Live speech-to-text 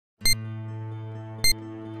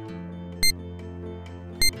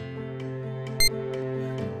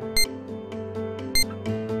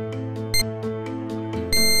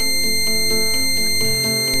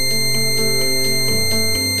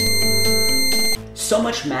So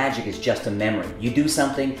much magic is just a memory. You do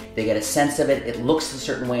something, they get a sense of it, it looks a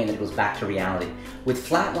certain way, and then it goes back to reality. With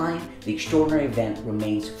Flatline, the extraordinary event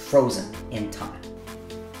remains frozen in time.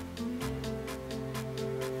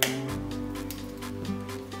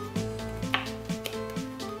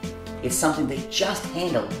 It's something they just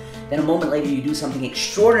handled. Then a moment later you do something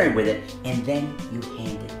extraordinary with it, and then you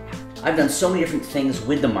hand it out. I've done so many different things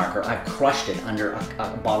with the marker. I've crushed it under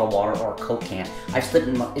a bottle of water or a Coke can. I've slipped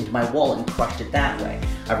it into my wallet and crushed it that way.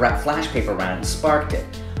 I've wrapped flash paper around it and sparked it.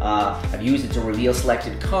 I've used it to reveal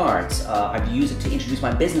selected cards. I've used it to introduce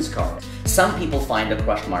my business card. Some people find a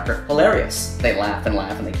crushed marker hilarious. They laugh and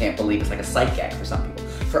laugh and they can't believe it's like a sight gag for some people.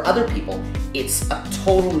 For other people, it's a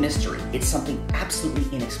total mystery. It's something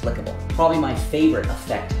absolutely inexplicable. Probably my favorite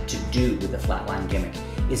effect to do with the Flatline gimmick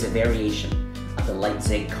is a variation of the light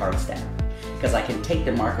zig card stab. Because I can take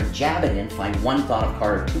the marker, jab it in, find one thought of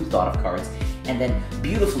card or two thought of cards, and then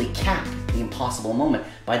beautifully cap the impossible moment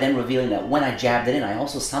by then revealing that when I jabbed it in, I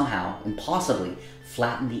also somehow, impossibly,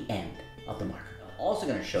 flattened the end of the marker. I'm also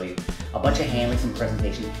going to show you a bunch of handlings and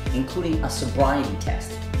presentation, including a sobriety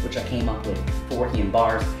test, which I came up with for working in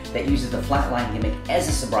bars, that uses the Flatline gimmick as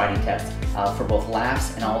a sobriety test for both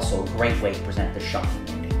laughs and also a great way to present the shocking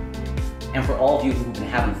ending. And for all of you who've been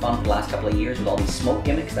having fun for the last couple of years with all these smoke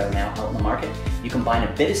gimmicks that are now out in the market, you combine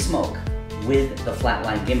a bit of smoke with the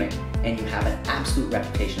Flatline gimmick and you have an absolute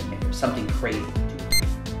reputation maker, something crazy.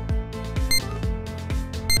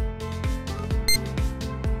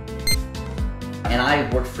 And I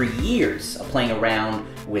worked for years of playing around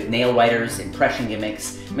with nail writers, impression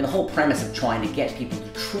gimmicks. I mean, the whole premise of trying to get people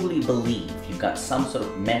to truly believe you've got some sort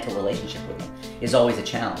of mental relationship with them is always a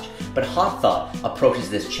challenge. But Hot Thought approaches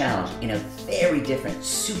this challenge in a very different,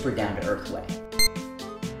 super down-to-earth way.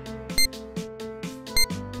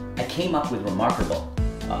 I came up with REMARKERABLE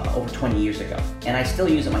over 20 years ago, and I still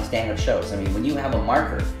use it in my stand-up shows. I mean, when you have a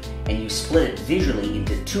marker and you split it visually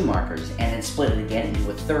into two markers and then split it again into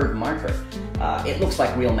a third marker, it looks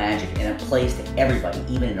like real magic and it plays to everybody,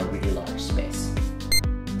 even in a really large space.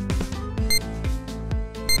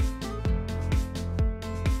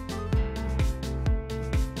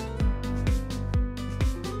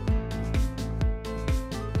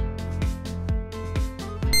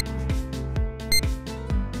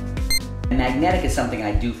 Magnetic is something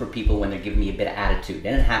I do for people when they're giving me a bit of attitude,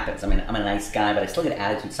 and it happens. I mean, I'm a nice guy, but I still get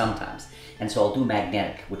attitude sometimes. And so I'll do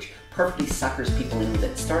magnetic, which perfectly suckers people in with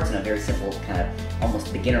it. Starts in a very simple kind of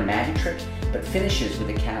almost beginner magic trick, but finishes with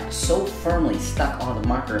the cap so firmly stuck onto the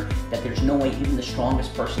marker that there's no way even the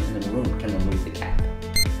strongest person in the room can remove the cap.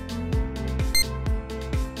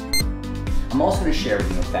 I'm also going to share with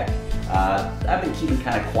you an effect I've been keeping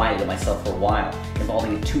kind of quiet to myself for a while,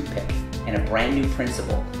 involving a toothpick and a brand new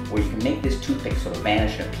principle where you can make this toothpick sort of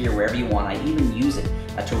vanish and appear wherever you want. I even use it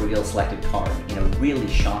to reveal a selected card in a really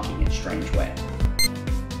shocking and strange way.